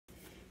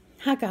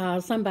Hi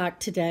guys, I'm back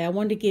today. I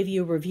wanted to give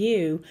you a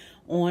review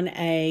on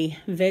a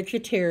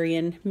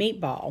vegetarian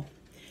meatball.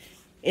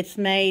 It's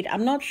made,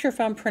 I'm not sure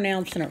if I'm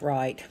pronouncing it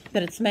right,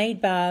 but it's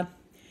made by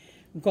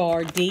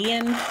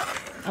Gardein,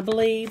 I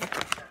believe.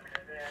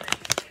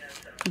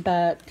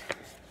 But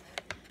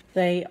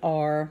they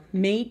are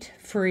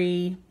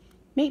meat-free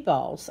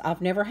meatballs.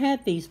 I've never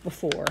had these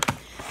before.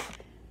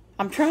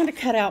 I'm trying to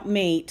cut out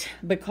meat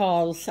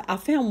because I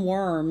found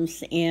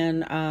worms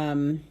in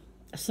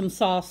some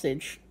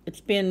sausage. It's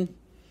been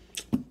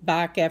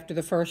back after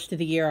the first of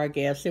the year, I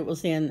guess. It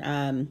was in,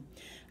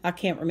 I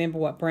can't remember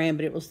what brand,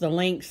 but it was the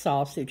Link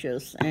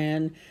sausages,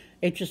 and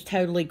it just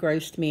totally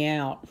grossed me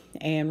out.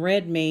 And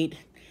red meat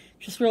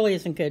just really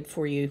isn't good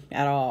for you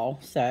at all.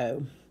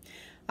 So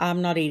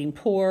I'm not eating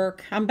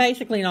pork. I'm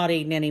basically not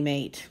eating any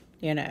meat,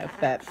 you know.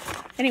 But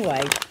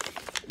anyway,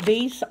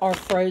 these are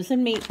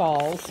frozen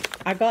meatballs.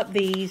 I got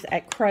these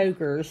at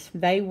Kroger's.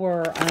 They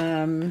were,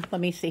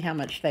 let me see how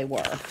much they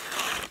were.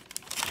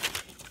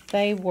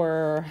 They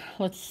were,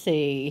 let's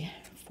see,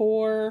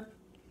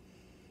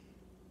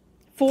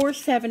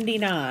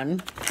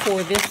 $4.79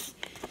 for this.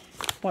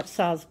 What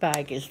size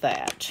bag is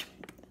that?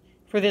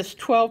 For this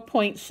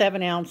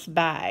 12.7 ounce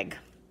bag.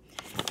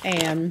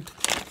 And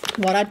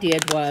what I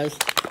did was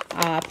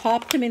I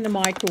popped them in the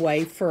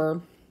microwave for,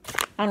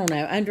 I don't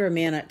know, under a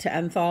minute to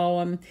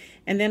unthaw them.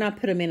 And then I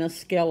put them in a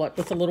skillet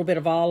with a little bit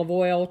of olive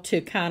oil to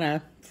kind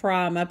of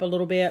fry them up a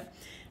little bit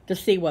to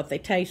see what they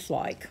taste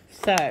like.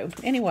 So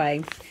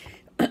anyway,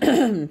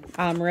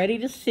 I'm ready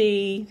to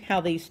see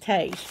how these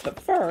taste. But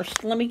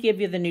first, let me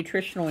give you the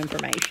nutritional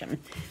information.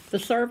 The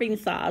serving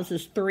size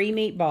is 3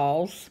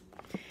 meatballs,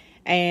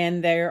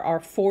 and there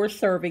are 4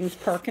 servings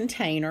per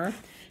container.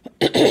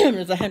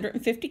 There's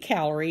 150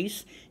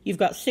 calories. You've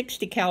got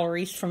 60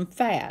 calories from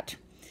fat.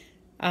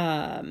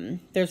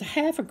 There's a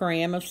half a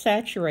gram of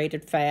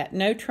saturated fat,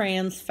 no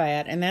trans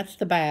fat, and that's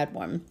the bad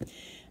one.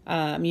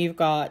 You've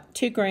got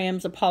 2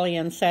 grams of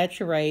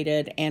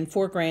polyunsaturated and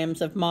 4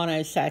 grams of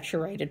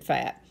monosaturated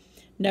fat.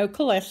 No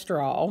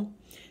cholesterol,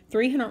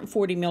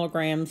 340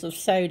 milligrams of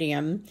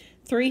sodium,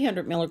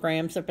 300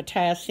 milligrams of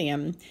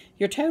potassium.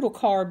 Your total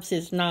carbs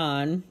is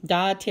 9,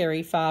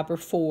 dietary fiber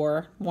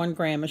 4, 1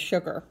 gram of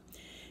sugar,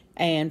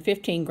 and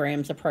 15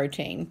 grams of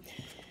protein.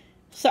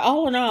 So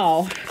all in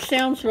all,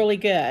 sounds really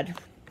good.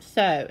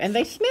 So, and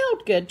they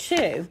smelled good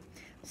too.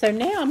 So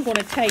now I'm going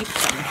to taste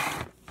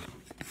them.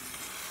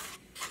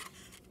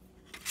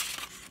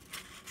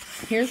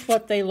 Here's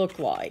what they look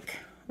like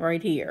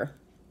right here.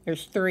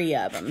 There's 3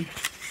 of them.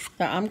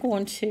 So I'm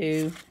going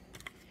to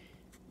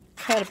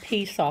cut a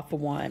piece off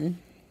of one,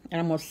 and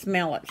I'm going to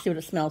smell it, see what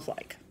it smells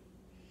like.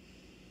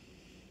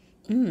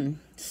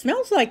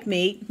 Smells like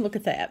meat. Look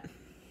at that.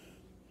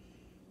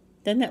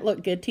 Doesn't that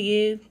look good to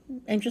you?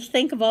 And just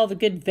think of all the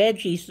good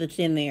veggies that's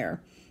in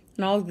there,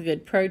 and all the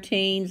good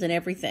proteins and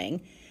everything.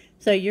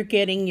 So you're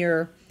getting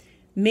your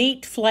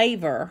meat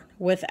flavor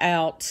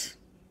without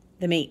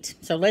the meat.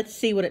 So let's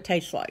see what it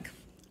tastes like.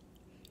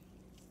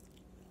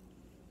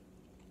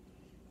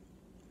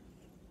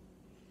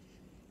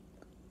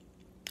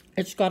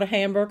 It's got a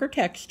hamburger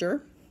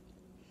texture.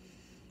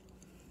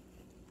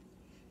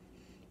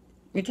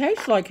 It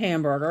tastes like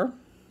hamburger.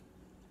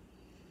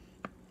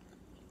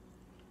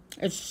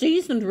 It's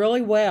seasoned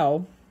really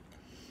well.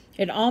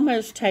 It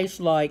almost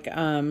tastes like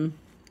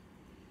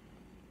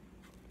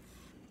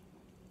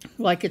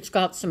it's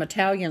got some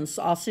Italian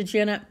sausage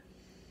in it,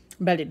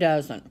 but it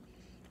doesn't.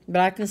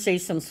 But I can see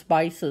some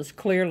spices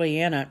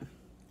clearly in it.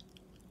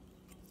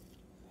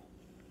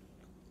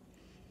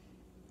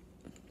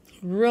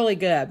 Really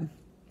good.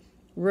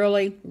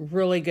 Really,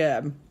 really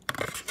good.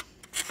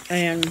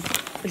 And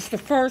it's the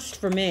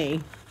first for me.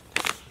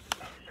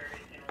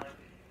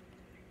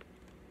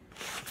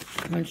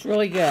 It's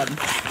really good.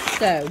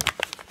 So,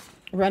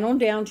 run on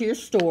down to your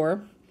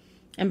store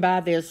and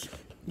buy this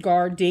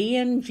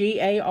Gardein,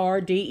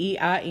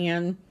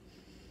 Gardein,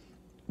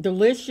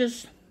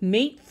 delicious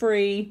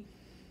meat-free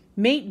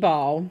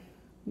meatball.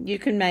 You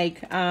can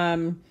make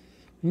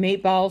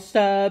meatball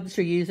subs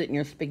or use it in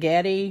your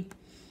spaghetti,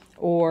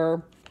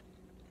 or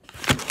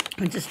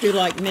just do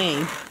like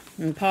me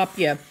and pop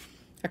you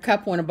a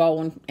couple in a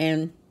bowl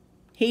and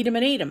heat them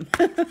and eat them.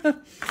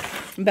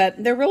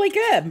 But they're really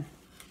good.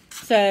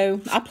 So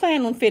I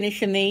plan on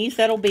finishing these.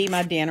 That'll be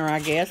my dinner,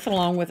 I guess,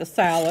 along with a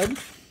salad.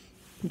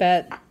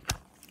 But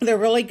they're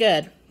really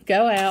good.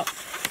 Go out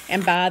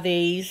and buy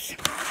these.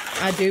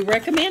 I do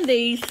recommend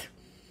these.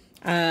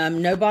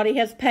 Nobody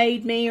has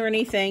paid me or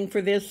anything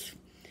for this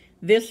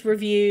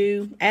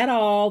review at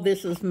all.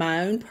 This is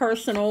my own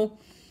personal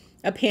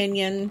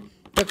opinion,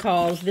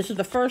 because this is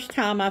the first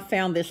time I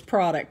found this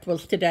product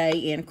was today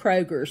in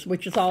Kroger's,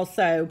 which is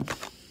also,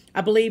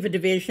 I believe, a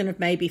division of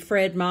maybe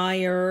Fred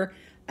Meyer.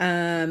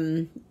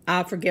 I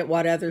forget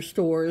what other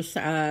stores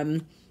are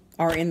in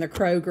the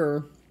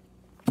Kroger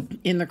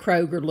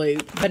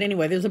loop. But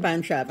anyway, there's a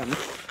bunch of them.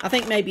 I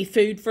think maybe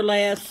Food for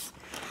Less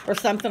or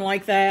something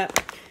like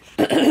that.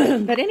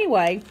 But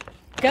anyway,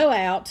 go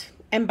out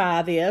and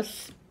buy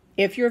this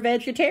if you're a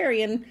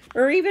vegetarian,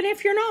 or even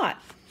if you're not.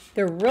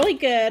 They're really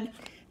good.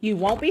 You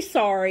won't be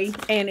sorry,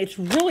 and it's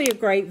really a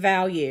great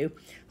value.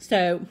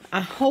 So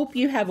I hope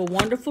you have a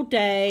wonderful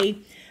day.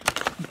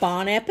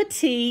 Bon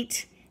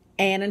appetit.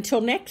 And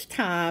until next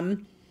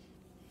time,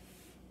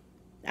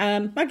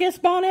 I guess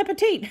bon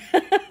appetit.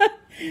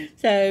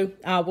 So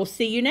we'll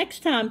see you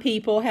next time,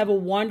 people. Have a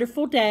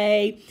wonderful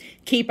day.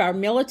 Keep our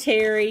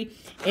military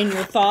in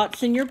your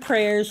thoughts and your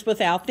prayers.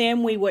 Without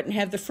them, we wouldn't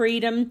have the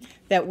freedom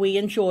that we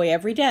enjoy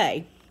every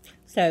day.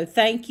 So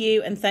thank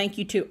you, and thank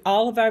you to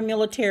all of our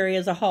military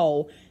as a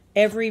whole,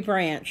 every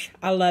branch.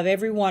 I love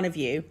every one of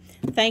you.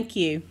 Thank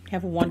you.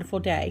 Have a wonderful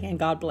day, and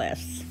God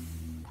bless.